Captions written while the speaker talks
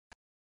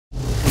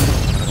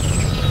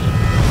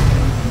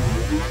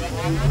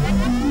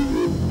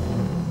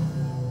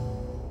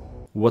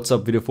What's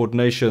up VideoFort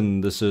Nation,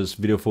 this is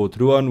VideoFort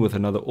Ruan with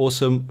another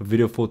awesome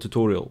VideoFort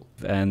tutorial.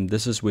 And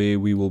this is where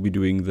we will be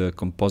doing the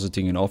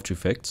compositing in After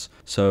Effects.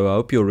 So I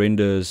hope your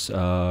renders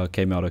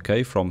came out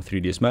okay from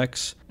 3ds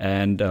Max.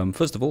 And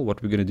first of all,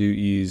 what we're going to do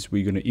is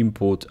we're going to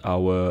import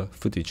our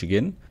footage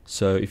again.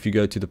 So if you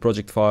go to the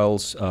project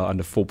files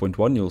under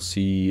 4.1, you'll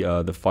see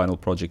the final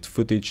project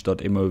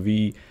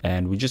footage.mov,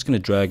 and we're just going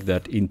to drag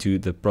that into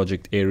the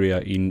project area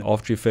in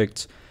After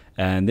Effects.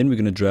 And then we're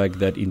going to drag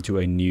that into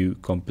a new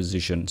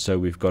composition. So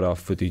we've got our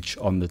footage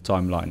on the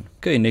timeline.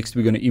 Okay, next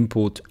we're going to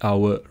import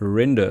our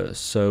render.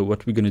 So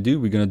what we're going to do,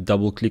 we're going to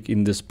double click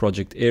in this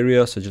project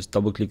area. So just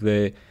double click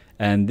there.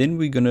 And then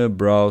we're going to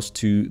browse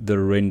to the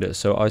render.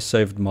 So I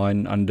saved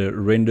mine under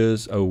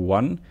renders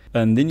 01.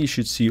 And then you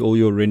should see all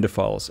your render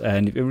files.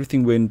 And if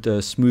everything went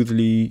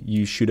smoothly,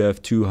 you should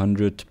have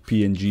 200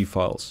 PNG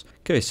files.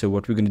 Okay, so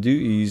what we're going to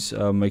do is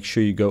make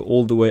sure you go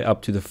all the way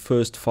up to the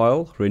first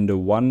file, render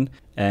 1,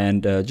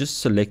 and just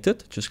select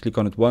it. Just click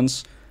on it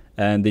once.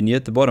 And then here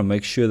at the bottom,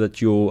 make sure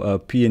that your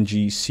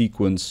PNG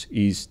sequence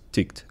is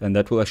ticked. And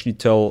that will actually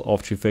tell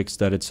After Effects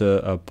that it's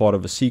a part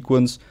of a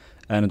sequence,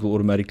 and it will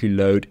automatically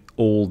load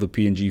all the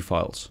PNG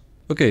files.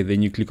 Okay,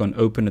 then you click on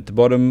open at the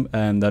bottom,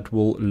 and that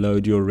will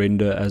load your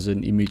render as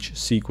an image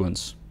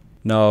sequence.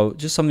 Now,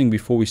 just something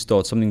before we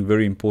start, something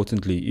very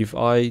importantly, if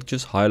I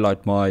just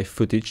highlight my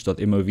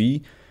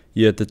footage.mov,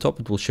 here at the top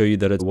it will show you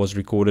that it was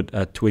recorded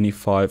at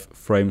 25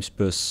 frames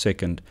per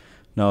second.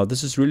 Now,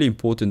 this is really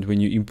important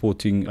when you're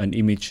importing an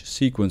image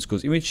sequence,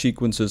 because image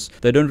sequences,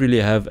 they don't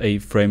really have a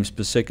frames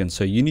per second.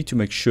 So you need to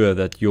make sure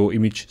that your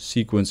image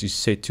sequence is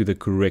set to the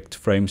correct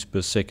frames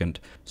per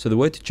second. So the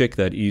way to check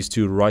that is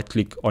to right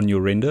click on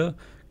your render,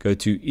 go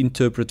to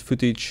interpret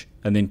footage,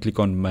 and then click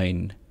on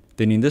main.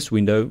 Then in this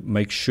window,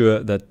 make sure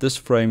that this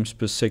frames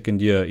per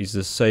second here is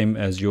the same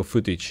as your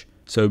footage.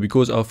 So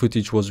because our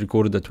footage was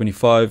recorded at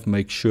 25,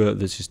 make sure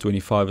this is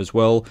 25 as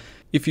well.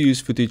 If you use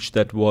footage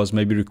that was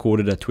maybe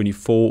recorded at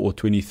 24 or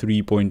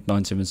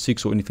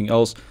 23.976 or anything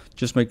else,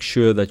 just make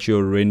sure that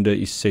your render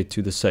is set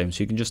to the same.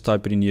 So you can just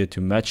type it in here to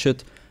match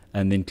it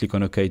and then click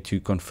on OK to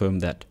confirm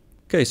that.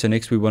 Okay, so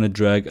next we want to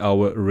drag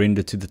our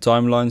render to the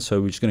timeline. So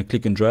we're just going to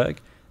click and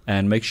drag.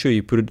 And make sure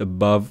you put it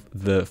above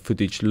the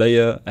footage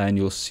layer, and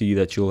you'll see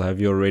that you'll have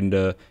your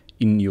render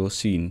in your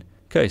scene.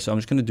 Okay, so I'm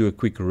just going to do a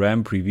quick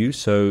RAM preview.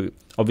 So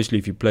obviously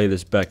if you play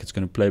this back, it's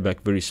going to play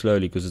back very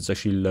slowly because it's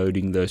actually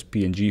loading those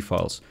PNG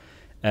files.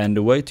 And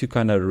the way to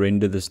kind of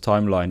render this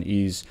timeline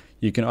is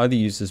you can either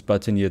use this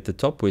button here at the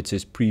top where it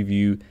says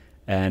preview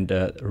and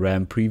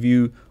RAM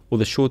preview, or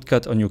the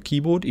shortcut on your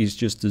keyboard is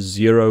just the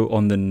 0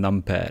 on the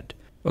numpad.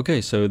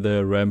 Okay, so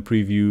the RAM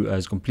preview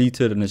has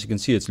completed, and as you can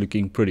see, it's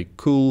looking pretty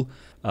cool.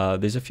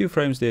 There's a few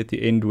frames there at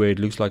the end where it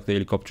looks like the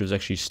helicopter is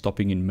actually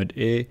stopping in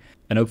mid-air,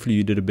 and hopefully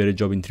you did a better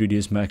job in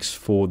 3ds Max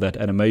for that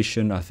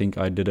animation. I think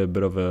I did a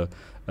bit of a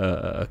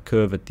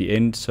curve at the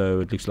end, so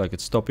it looks like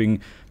it's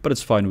stopping, but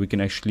it's fine. We can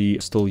actually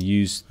still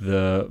use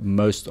the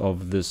most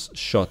of this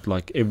shot,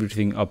 like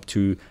everything up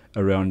to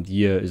around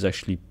here is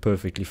actually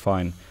perfectly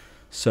fine.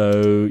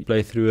 So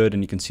play through it,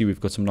 and you can see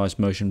we've got some nice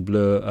motion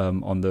blur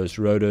on those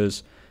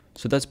rotors.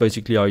 So that's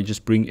basically how you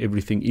just bring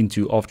everything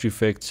into After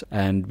Effects.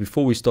 And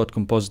before we start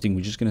compositing,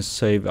 we're just going to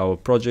save our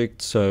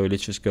project. So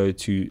let's just go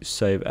to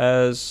save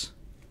as,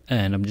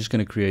 and I'm just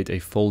going to create a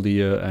folder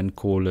here and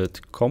call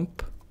it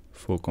comp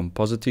for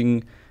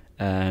compositing.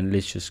 And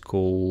let's just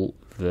call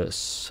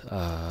this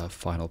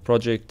final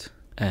project,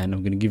 and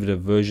I'm going to give it a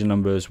version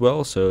number as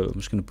well. So I'm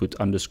just going to put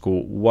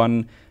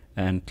 _1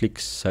 and click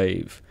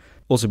save.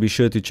 Also be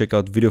sure to check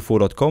out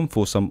VideoFort.com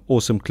for some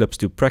awesome clips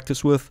to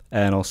practice with,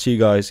 and I'll see you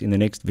guys in the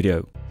next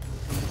video.